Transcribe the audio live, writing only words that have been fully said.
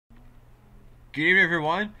Good evening,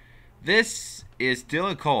 everyone. This is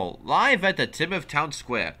Dylan Cole, live at the Timoth Town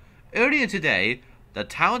Square. Earlier today, the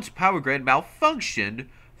town's power grid malfunctioned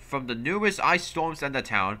from the numerous ice storms and the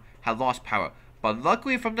town had lost power. But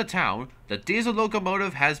luckily from the town, the diesel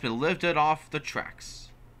locomotive has been lifted off the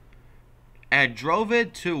tracks and drove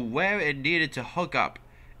it to where it needed to hook up,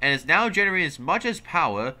 and is now generating as much as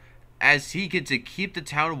power as he can to keep the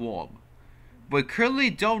town warm. We currently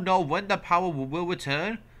don't know when the power will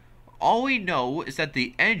return. All we know is that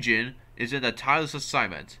the engine is in a tireless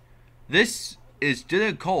assignment. This is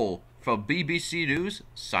Dylan Cole from BBC News,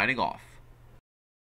 signing off.